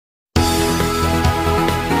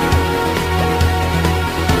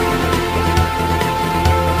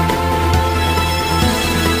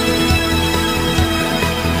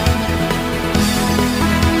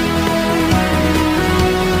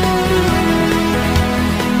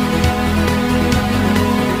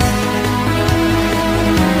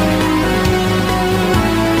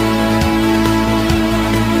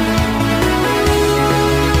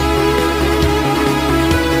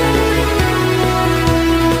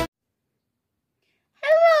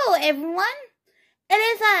everyone. It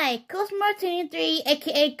is I, Cosmar23,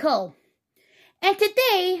 aka Co. And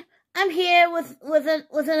today I'm here with an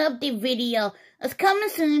update video that's coming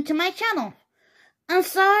soon to my channel. I'm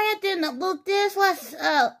sorry I didn't upload this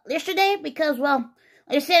yesterday because, well,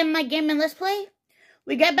 like I said in my gaming let's play,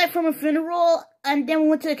 we got back from a funeral and then we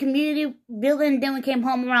went to the community building and then we came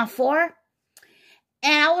home around 4.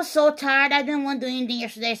 And I was so tired, I didn't want to do anything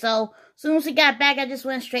yesterday, so as soon as we got back, I just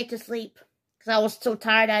went straight to sleep. Because I was so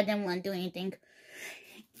tired, I didn't want to do anything.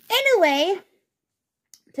 Anyway,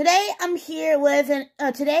 today I'm here with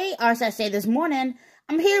this morning,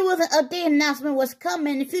 I'm here with an update announcement what's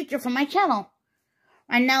coming in the future for my channel.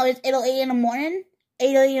 Right now it's 8:08 in the morning,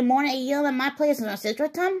 8:08 in the morning, 8 a.m. at my place on Central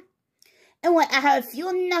Time. And I have a few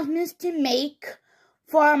announcements to make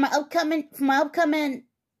for my upcoming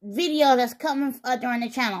video that's coming during the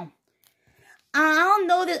channel. I don't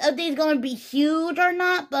know if this update is going to be huge or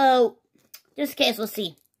not, but just in case, we'll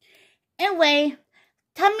see. Anyway,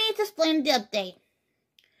 time me to explain the update.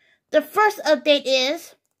 The first update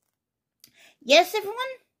is, yes, everyone,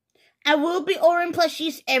 I will be ordering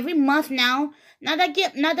plushies every month now. Now that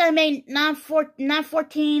I made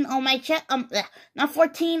 914 on my check,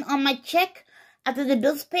 914 on my check. After the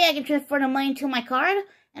bills pay, I can transfer the money to my card,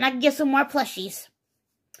 and I can get some more plushies.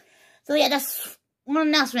 So yeah, that's one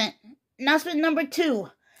announcement. Announcement number 2.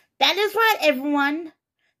 That is right, everyone.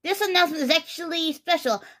 This announcement is actually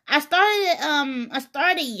special. I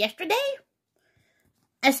started yesterday.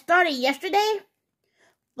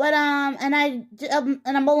 But and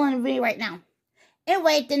I'm rolling the video right now.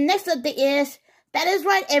 Anyway, the next update is, that is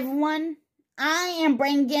right, everyone. I am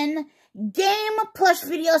bringing Game Plus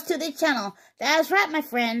videos to the channel. That's right, my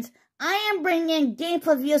friends. I am bringing Game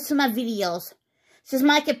Plus videos to my videos. Since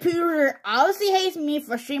my computer obviously hates me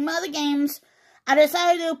for streaming other games, I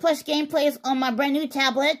decided to do Plus gameplays on my brand new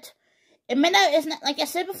tablet. It's not, like I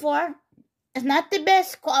said before, it's not the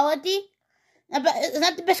best quality. It's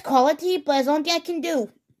not the best quality, but it's the only thing I can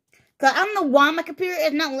do. Because I don't know why my computer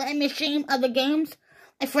is not letting me stream other games.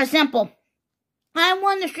 Like, for example, I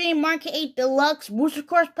want to stream Mario 8 Deluxe Booster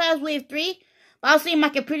Course Pass Wave 3. But obviously, my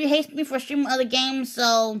computer hates me for streaming other games,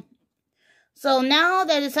 so now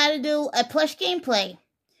they decided to do a plush gameplay.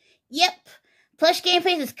 Yep, plush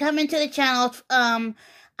gameplays is coming to the channel.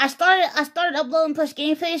 I started uploading plush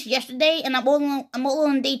gameplays yesterday, and I'm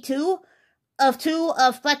uploading day 2 of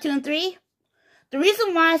Splatoon 3. The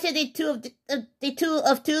reason why I said day 2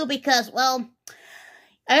 of 2 because, well,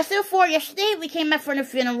 as I said before, yesterday we came back from the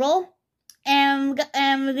funeral, and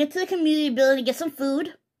we went to the community building to get some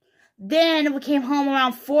food. Then we came home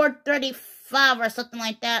around 4:35 or something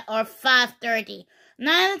like that, or 5:30.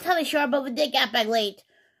 Not entirely sure, but we did get back late.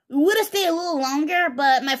 We would have stayed a little longer,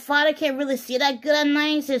 but my father can't really see that good at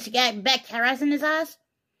night since he got back cataracts in his eyes.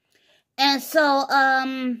 And so,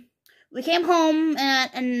 we came home,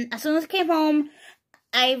 and as soon as we came home,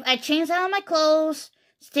 I changed out of my clothes,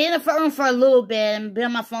 stayed in the front room for a little bit, and been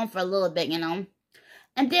on my phone for a little bit, you know.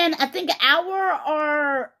 And then, I think an hour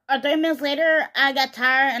or 30 minutes later, I got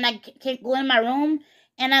tired, and I can't go in my room,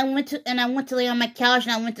 and I went to lay on my couch,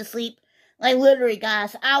 and I went to sleep. Like, literally,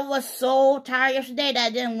 guys, I was so tired yesterday that I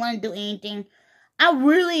didn't want to do anything. I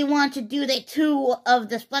really wanted to do day 2 of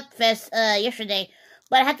the Splatfest yesterday,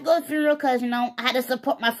 but I had to go to the funeral because, you know, I had to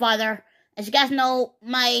support my father. As you guys know,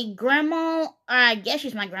 my grandma, or I guess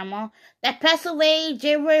she's my grandma, that passed away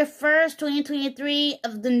January 1st, 2023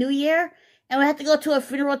 of the new year, and we had to go to a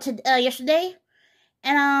funeral yesterday,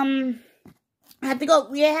 and we had to go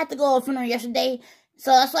to a funeral yesterday,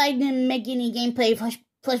 so that's why I didn't make any gameplay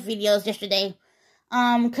plus videos yesterday,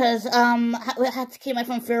 because we had to keep my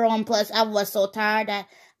phone funeral, and plus I was so tired that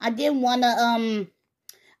I didn't want to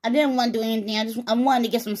do anything. I wanted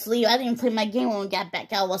to get some sleep. I didn't even play my game when we got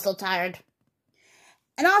back. I was so tired.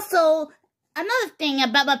 And also, another thing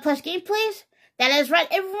about my plus gameplays, that is right,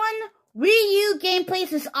 everyone, Wii U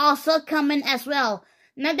gameplays is also coming as well.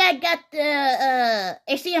 Now that I got the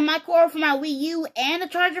HDMI cord for my Wii U and the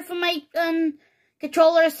charger for my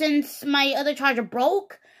controller since my other charger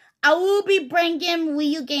broke, I will be bringing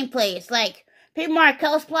Wii U gameplays, like Paper Mario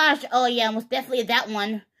Color Splash. Oh yeah, most definitely that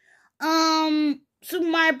one. Super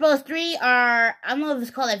Mario Bros. 3, or I don't know if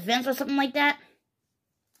it's called Advance or something like that.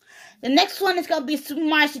 The next one is going to be Super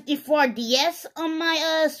Mario 64 DS on my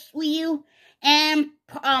Wii U, and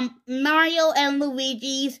Mario and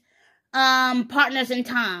Luigi's Partners in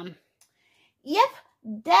Time. Yep,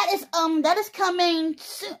 that is coming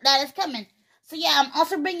soon. That is coming. So yeah, I'm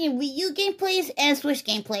also bringing Wii U gameplays and Switch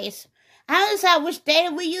gameplays. I haven't decided which day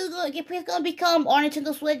the Wii U gameplay is going to become, or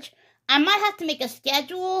Nintendo Switch. I might have to make a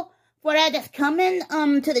schedule for that's coming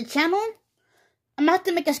to the channel. I'm gonna have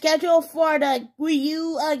to make a schedule for the Wii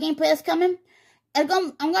U gameplay that's coming. I'm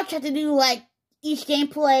gonna try to do like each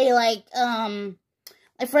gameplay, like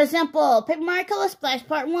for example, Paper Mario Color Splash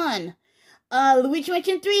Part 1, Luigi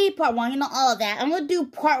Mansion 3 Part 1, all of that. I'm gonna do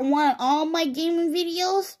Part 1 on all my gaming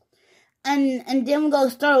videos, and then we're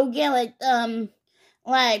gonna start again,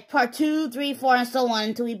 like Part 2, 3, 4, and so on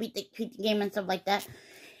until we beat the game and stuff like that.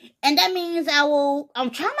 And that means I'm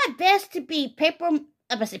trying my best to beat Paper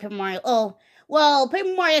Mario. Oh, well,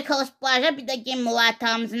 Paper Mario Color Splash, I beat that game a lot of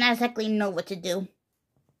times, and I exactly know what to do.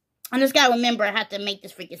 I just gotta remember I have to make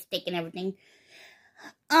this freaking stick and everything.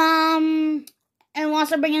 And we're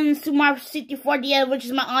also bringing Super Mario 64 DS, which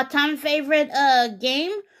is my all-time favorite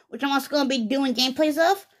game, which I'm also gonna be doing gameplays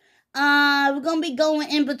of. We're gonna be going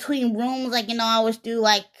in between rooms, like, I always do,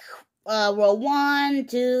 like, world 1,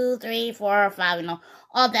 2, 3, 4, 5,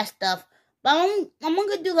 all that stuff. But I'm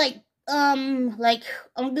gonna do, I'm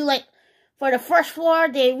gonna do, for the first floor,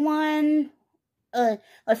 day 1, for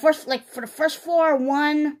the first floor,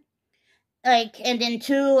 1, and then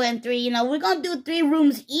 2 and 3, we're gonna do 3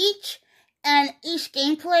 rooms each, and each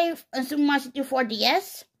gameplay in Super Mario 64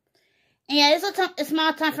 DS. And yeah, it's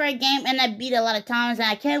my time for a game, and I beat it a lot of times, and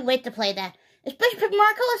I can't wait to play that, especially Paper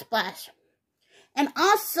Mario Color Splash. And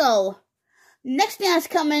also, next thing that's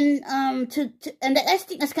coming, and the next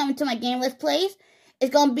thing that's coming to my game Let's Plays is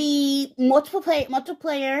gonna be multiplayer,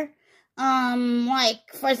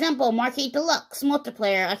 for example, Mario Kart Deluxe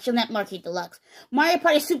multiplayer. Actually, not Mario Kart Deluxe. Mario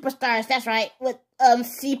Party Superstars. That's right, with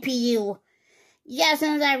CPU. Yeah,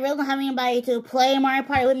 since I really don't have anybody to play Mario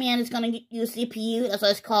Party with me, I'm just gonna use CPU. That's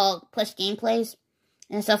what it's called, Push Gameplays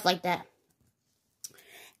and stuff like that.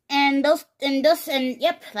 And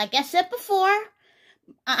yep, like I said before,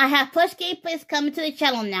 I have Push Gameplays coming to the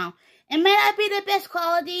channel now. It may not be the best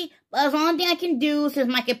quality, but it's the only thing I can do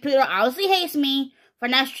since my computer obviously hates me for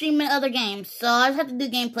not streaming other games. So I just have to do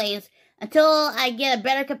gameplays until I get a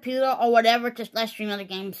better computer or whatever to live stream other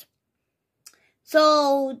games.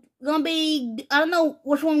 So, I don't know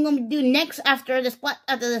which one I'm gonna do next after the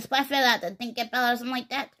Splatfest. I have to think about it or something like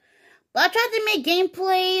that. But I'll try to make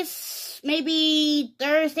gameplays maybe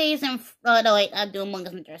Thursdays and, I'll do Among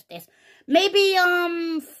Us on Thursdays. Maybe,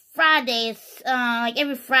 Fridays, like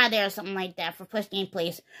every Friday or something like that for Push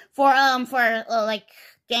Gameplays. For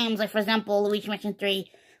games, like, for example, Luigi Mansion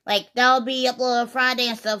 3. Like, that'll be uploaded Friday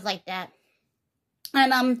and stuff like that.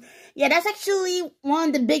 And, yeah, that's actually one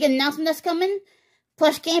of the big announcements that's coming.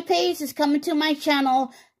 Push Gameplays is coming to my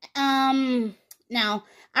channel. Now,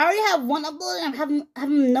 I already have one uploading.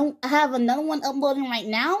 I have another one uploading right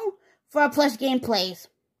now for Push Gameplays.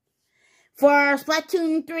 For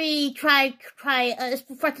Splatoon 3, for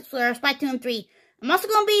Splatoon 3. I'm also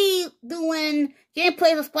going to be doing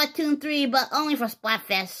gameplays of Splatoon 3, but only for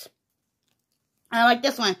Splatfest. I like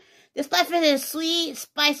this one. This Splatfest is sweet,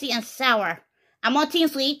 spicy, and sour. I'm on Team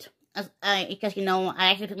Sweet, because, I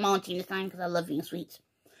actually picked my own team this time because I love eating sweets.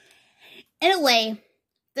 Anyway,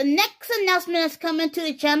 the next announcement that's coming to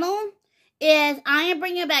the channel is I am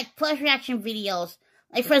bringing back Plush reaction videos.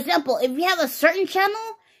 Like, for example, if you have a certain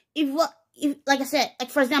channel, like I said, like,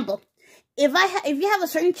 for example, if you have a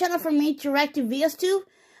certain channel for me to react to videos to,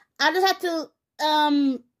 I just have to,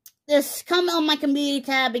 just comment on my community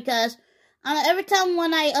tab, because every time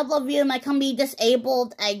when I upload video, my community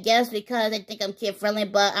disabled, I guess, because I think I'm kid-friendly,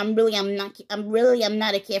 but I'm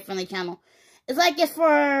not a kid-friendly channel. It's like it's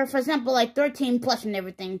for example, like 13 plus and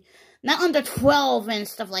everything. Not under 12 and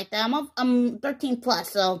stuff like that. I'm 13 plus,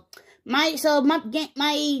 so my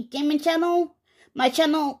gaming channel, my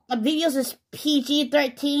videos is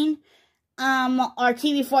PG-13, or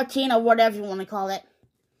TV-14, or whatever you want to call it.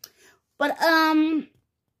 But,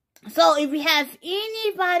 so if you have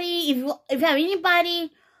anybody, if you have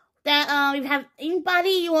anybody that, if you have anybody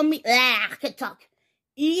you want me, I can't talk.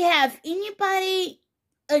 If you have anybody,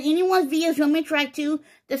 anyone's videos you want me to react to,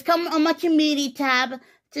 just comment on my community tab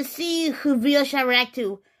to see who videos should I react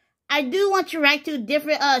to. I do want to react to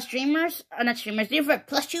different, different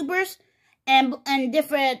Plush tubers, and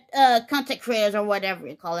different, content creators, or whatever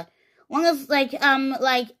you call it. One is, like,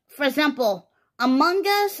 for example, Among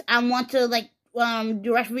Us, I want to, like,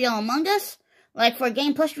 do a video on Among Us, like for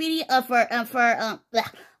Game Push video,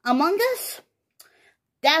 Among Us.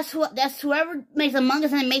 That's whoever makes Among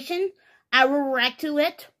Us animation, I will react to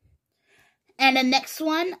it. And the next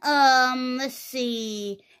one, let's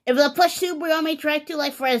see, if the Push tuber you want me to react to,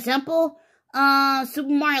 like for example, Super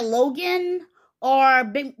Mario Logan, or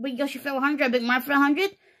Big Yoshi 100, or Big Mario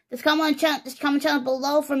 100, just comment channel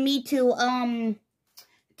below for me to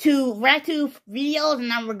react to videos,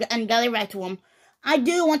 and gonna react to them. I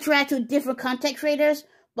do want to react to different content creators,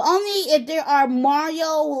 but only if there are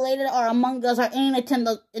Mario related or Among Us or any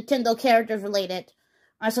Nintendo characters related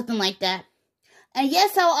or something like that. And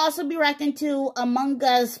yes, I'll also be reacting to Among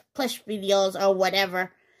Us plush videos or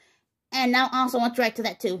whatever. And I also want to react to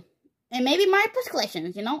that too. And maybe Mario plush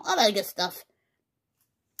collections, you know, all that good stuff.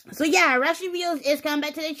 So yeah, reaction videos is coming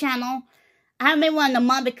back to the channel. I haven't made one in a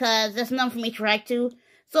month because there's nothing for me to react to.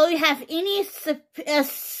 So if you have any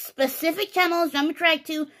specific channels you want me to react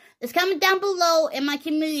to, just comment down below in my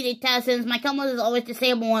community tab, since my comment is always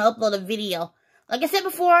disabled when I upload a video. Like I said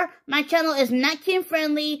before, my channel is not kid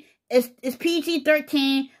friendly. It's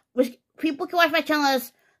PG-13, which people can watch my channel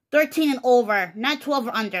as 13 and over, not 12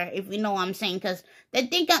 or under, if you know what I'm saying, because they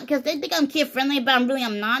think I'm kid friendly, but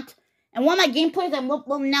I'm not. And one of my gameplays I'm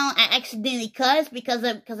uploading now, I accidentally cut because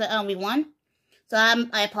of we1. So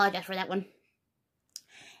I apologize for that one.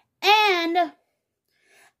 And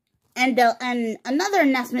another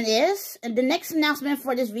announcement is, and the next announcement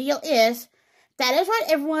for this video is, that is right,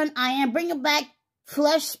 everyone, I am bringing back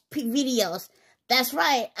plush videos. That's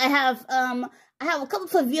right. I have a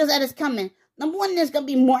couple of videos that is coming. Number one is gonna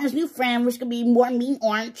be Morton's new friend, which is gonna be Morton Mean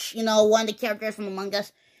Orange. You know, one of the characters from Among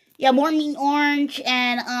Us. Yeah, Morton Mean Orange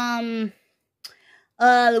and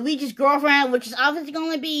Luigi's girlfriend, which is obviously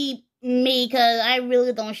gonna be me, because I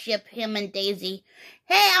really don't ship him and Daisy.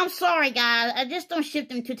 Hey, I'm sorry, guys. I just don't ship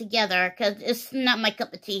them two together because it's not my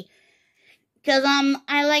cup of tea. Because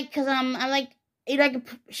I like either I can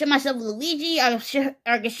ship myself with Luigi or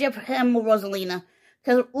I can ship him with Rosalina.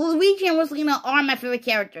 Because Luigi and Rosalina are my favorite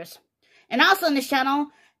characters. And also on this channel,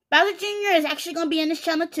 Bowser Jr. is actually going to be in this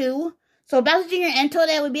channel too. So Bowser Jr. and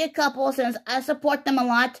Toadette would be a couple, since I support them a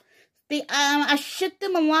lot. I ship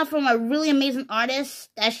them a lot from a really amazing artist.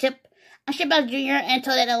 I ship Bowser Jr. and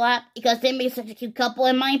Toadette a lot because they make such a cute couple,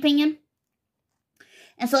 in my opinion.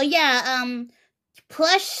 And so yeah,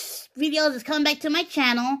 plush videos is coming back to my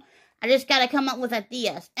channel. I just gotta come up with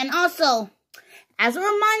ideas. And also, as a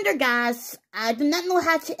reminder, guys, I do not know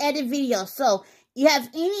how to edit videos. So, you have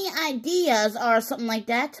any ideas or something like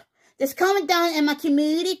that, just comment down in my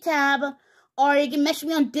community tab, or you can message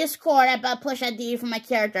me on Discord about plush ideas for my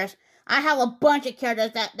characters. I have a bunch of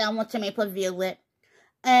characters that I want to make a video with.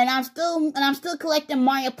 And I'm still collecting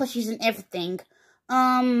Mario plushies and everything.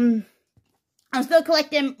 I'm still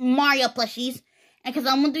collecting Mario plushies, and because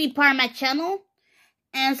I want to be part of my channel.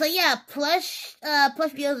 And so yeah, plush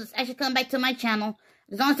videos is actually coming back to my channel.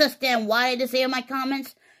 As long as I understand why they say in my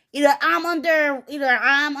comments. Either I'm under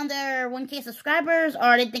 1K subscribers,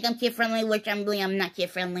 or they think I'm kid friendly, which I'm not kid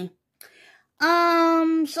friendly.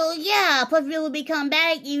 So yeah, plush video will be coming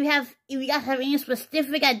back. If you guys have any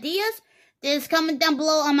specific ideas, just comment down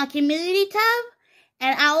below on my community tab.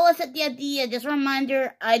 And I will accept the idea. Just a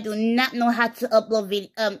reminder, I do not know how to upload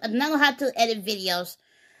I do not know how to edit videos.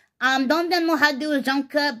 Don't know how to do a jump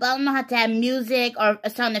cut, but I don't know how to have music or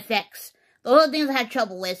sound effects. Those are things I have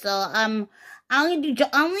trouble with. So I only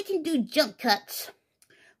can do jump cuts.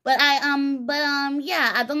 But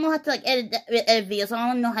yeah, I don't know how to like edit videos. So I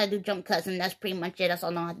don't know how to do jump cuts, and that's pretty much it. That's all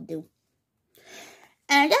I know how to do.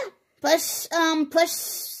 And yeah, plush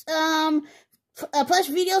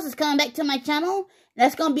videos is coming back to my channel.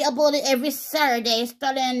 That's gonna be uploaded every Saturday,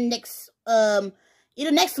 starting next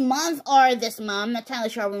either next month or this month. I'm not entirely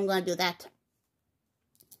sure when I'm gonna do that.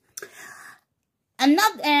 And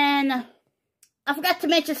I forgot to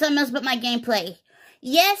mention something else about my gameplay.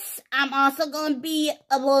 Yes, I'm also gonna be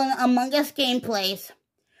uploading Among Us gameplays,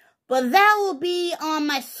 but that will be on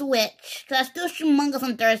my Switch, because I still stream Among Us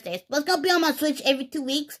on Thursdays. But it's gonna be on my Switch every 2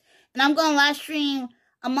 weeks, and I'm gonna live stream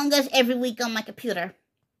Among Us every week on my computer.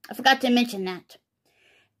 I forgot to mention that.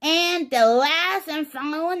 And the last and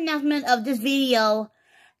final announcement of this video,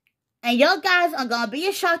 and y'all guys are gonna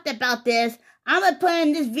be shocked about this. I've been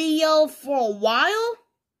playing this video for a while,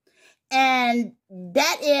 and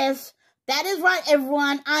that is right,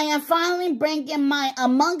 everyone. I am finally bringing my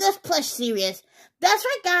Among Us plush series. That's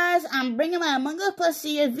right, guys. I'm bringing my Among Us plush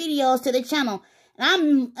series videos to the channel,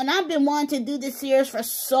 and I've been wanting to do this series for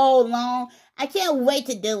so long. I can't wait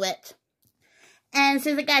to do it. And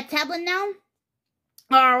since I got a tablet now,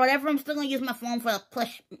 or whatever, I'm still gonna use my phone for the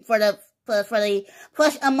plush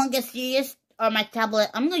Among Us series, or my tablet.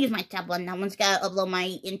 I'm gonna use my tablet now. I'm just gotta upload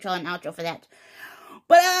my intro and outro for that.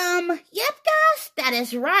 But yep, guys, that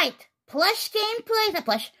is right. Plush gameplays, not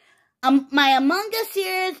plush. My Among Us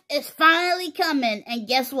series is finally coming, and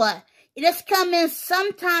guess what? It is coming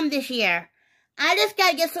sometime this year. I just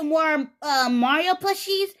gotta get some more Mario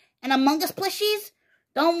plushies and Among Us plushies.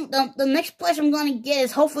 The next plush I'm gonna get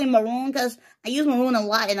is hopefully maroon, because I use maroon a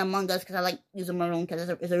lot in Among Us, because I like using maroon because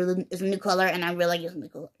it's a new color, and I really like using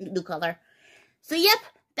the new color. So yep,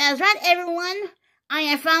 that's right, everyone. I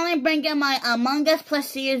am finally bringing my Among Us Plus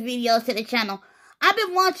series videos to the channel. I've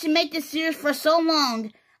been wanting to make this series for so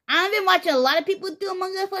long. I've been watching a lot of people do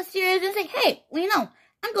Among Us Plus series and say, hey, well, you know,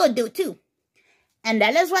 I'm going to do it too. And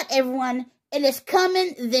that is what, everyone, it is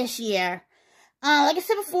coming this year. Like I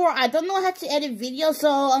said before, I don't know how to edit videos, so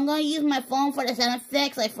I'm going to use my phone for the sound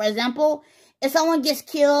effects. Like, for example, if someone gets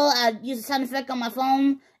killed, I use the sound effect on my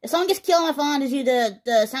phone. If someone gets killed on my phone, I just use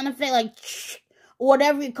the sound effect, like, or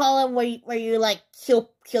whatever you call it, where you like,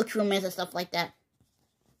 kill crewmates and stuff like that.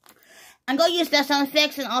 I'm going to use that sound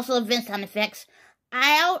effects and also event sound effects.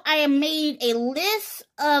 I made a list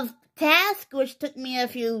of tasks, which took me a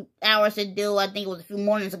few hours to do. I think it was a few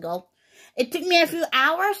mornings ago. It took me a few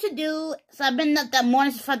hours to do, so I've been up that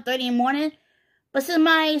morning since 5:30 in the morning. But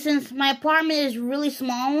since my apartment is really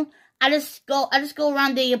small, I just go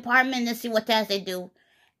around the apartment and see what tasks they do.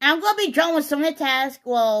 And I'm gonna be drawing some of the tasks.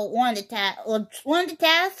 Well, one of the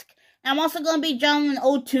tasks. And I'm also gonna be drawing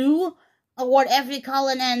O2 or whatever you call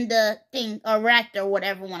it, and the thing or reactor or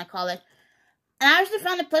whatever you want to call it. And I actually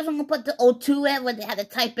found a place I'm gonna put the O2 at, where they had to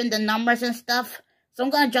type in the numbers and stuff. So I'm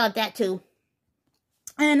gonna draw that too.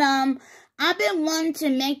 And I've been wanting to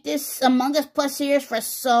make this Among Us Plus series for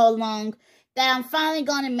so long that I'm finally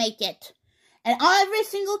gonna make it. And every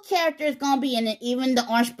single character is gonna be in it, even the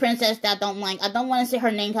orange princess that I don't like. I don't want to say her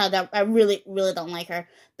name because I really, really don't like her.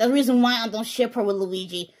 That's the reason why I don't ship her with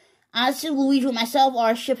Luigi. I ship Luigi with myself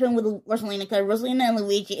or ship him with Rosalina, because Rosalina and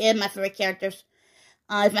Luigi is my favorite characters.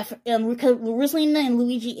 Because Rosalina and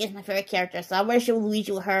Luigi is my favorite character, so I would ship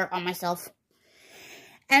Luigi with her or myself.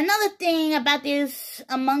 And another thing about this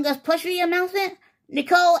Among Us Plus video announcement,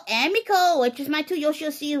 Nicole and Miko, which is my two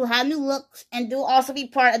Yoshi who have new looks and do also be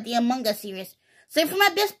part of the Among Us series. Same for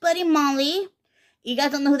my best buddy Molly. You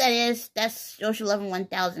guys don't know who that is. That's Yoshi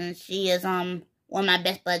 11-1000. She is one of my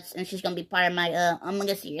best buds, and she's gonna be part of my Among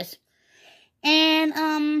Us series.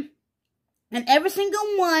 And every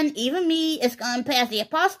single one, even me, is gonna play as the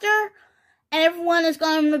imposter, and everyone is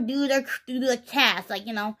gonna do their task. Like,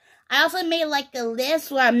 you know, I also made like a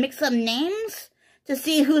list where I mix up names to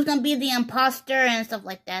see who's gonna be the imposter and stuff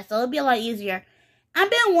like that. So it'll be a lot easier.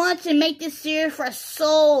 I've been wanting to make this series for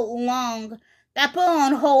so long that I put it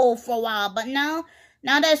on hold for a while. But now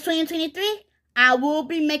that it's 2023, I will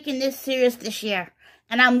be making this series this year.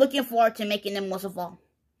 And I'm looking forward to making it most of all.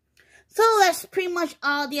 So that's pretty much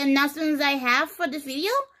all the announcements I have for this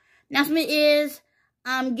video. Announcement is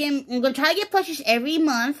I'm gonna try to get plushies every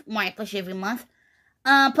month. More plushies every month.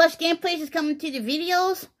 Plush Gameplays is coming to the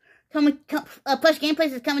videos. Plush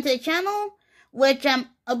Gameplays is coming to the channel, which I'm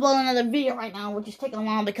uploading another video right now, which is taking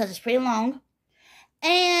long because it's pretty long.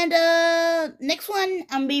 And next one,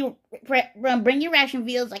 I'm gonna be bringing reaction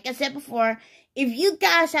videos, like I said before. If you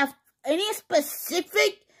guys have any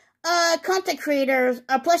specific content creators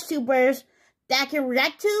or plush tubers that I can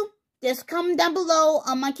react to, just comment down below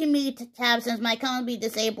on my community tab, since my account will be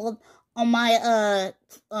disabled on my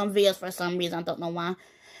videos for some reason. I don't know why.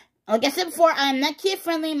 Like I said before, I'm not kid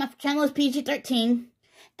friendly. My channel is PG-13.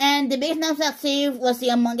 And the biggest announcement I saved was the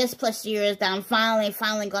Among Us Plus series that I'm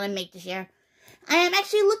finally gonna make this year. I am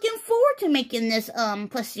actually looking forward to making this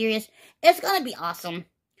Plus series. It's gonna be awesome.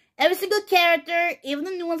 Every single character, even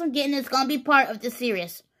the new ones I'm getting, is gonna be part of this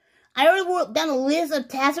series. I already wrote down a list of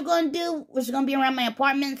tasks I'm gonna do, which is gonna be around my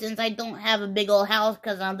apartment, since I don't have a big old house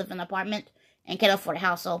because I live in an apartment and can't afford a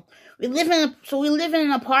house. So we live in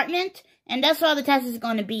an apartment, and that's where all the tasks is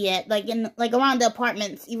gonna be at, like around the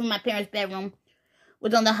apartments, even my parents' bedroom. We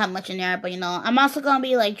don't know how much in there, but you know, I'm also gonna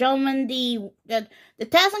be like drawing the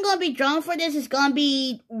task I'm gonna be drawing for this is gonna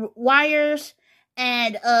be wires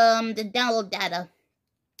and the download data,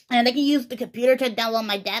 and I can use the computer to download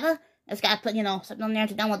my data. I just gotta put, you know, something on there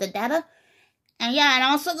to download the data. And yeah, and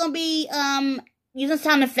I'm also gonna be using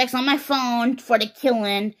sound effects on my phone for the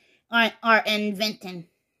killing or inventing.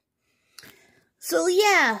 So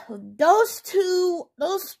yeah, those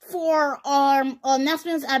four are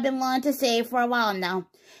announcements I've been wanting to say for a while now.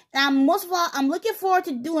 And most of all, I'm looking forward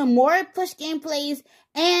to doing more Plush Gameplays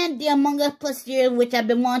and the Among Us Plus series, which I've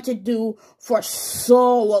been wanting to do for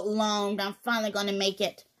so long. I'm finally gonna make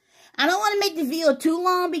it. I don't want to make the video too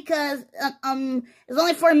long because it's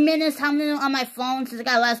only 4 minutes. How many on my phone, since I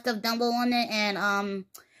got a lot of stuff downloaded on it, and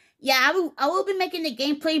yeah, I will be making the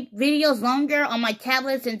gameplay videos longer on my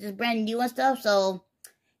tablet since it's brand new and stuff, so,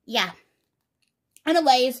 yeah.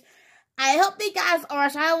 Anyways, I hope you guys are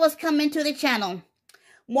excited what's coming to the channel.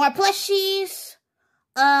 More plushies,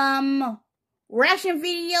 reaction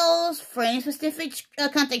videos for any specific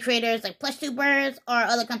content creators, like plush tubers or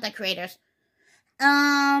other content creators.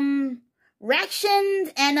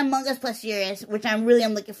 Reactions and Among Us Plus series, which I really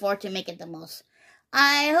am looking forward to making the most.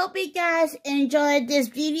 I hope you guys enjoyed this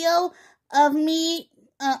video of me.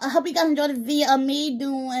 I hope you guys enjoyed the video of me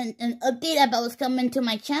doing an update about what's coming to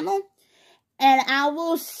my channel. And I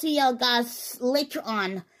will see y'all guys later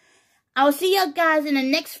on. I will see y'all guys in the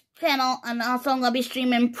next channel. And also I'm going to be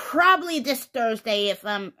streaming probably this Thursday.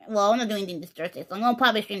 I'm not doing anything this Thursday. So I'm going to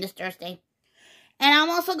probably stream this Thursday. And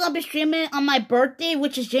I'm also going to be streaming on my birthday,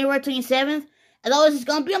 which is January 27th. As always, it's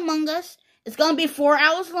going to be Among Us. It's going to be 4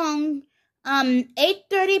 hours long.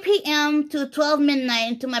 8:30 p.m. to 12 midnight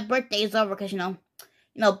until my birthday is over. Because, you know,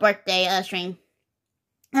 birthday stream.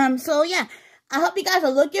 So, yeah. I hope you guys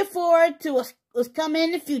are looking forward to what's coming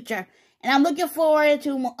in the future. And I'm looking forward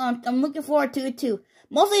to it too.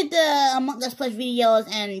 Mostly the Among Us Plus videos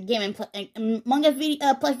and gaming Among Us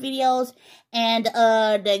Plus videos and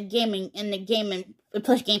the gaming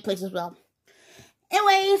Plus gameplays as well.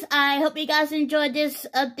 Anyways, I hope you guys enjoyed this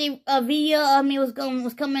update video of me was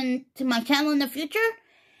coming to my channel in the future.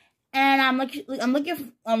 And I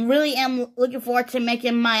really am looking forward to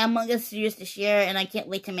making my Among Us series this year, and I can't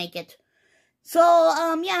wait to make it. So,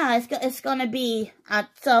 yeah, it's gonna be,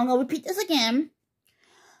 so I'm gonna repeat this again.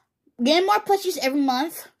 Getting more plushies every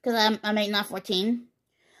month, because I'm 8, not 14.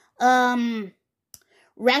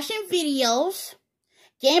 Reaction videos,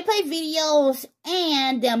 gameplay videos,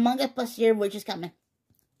 and the Among Us Plus series, which is coming.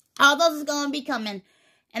 All those is gonna be coming.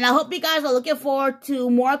 And I hope you guys are looking forward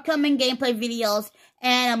to more coming gameplay videos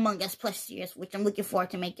and Among Us Plus series, which I'm looking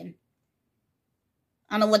forward to making.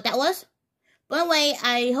 I don't know what that was. But anyway,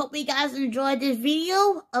 I hope you guys enjoyed this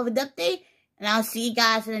video of an update, and I'll see you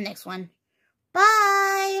guys in the next one.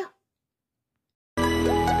 Bye!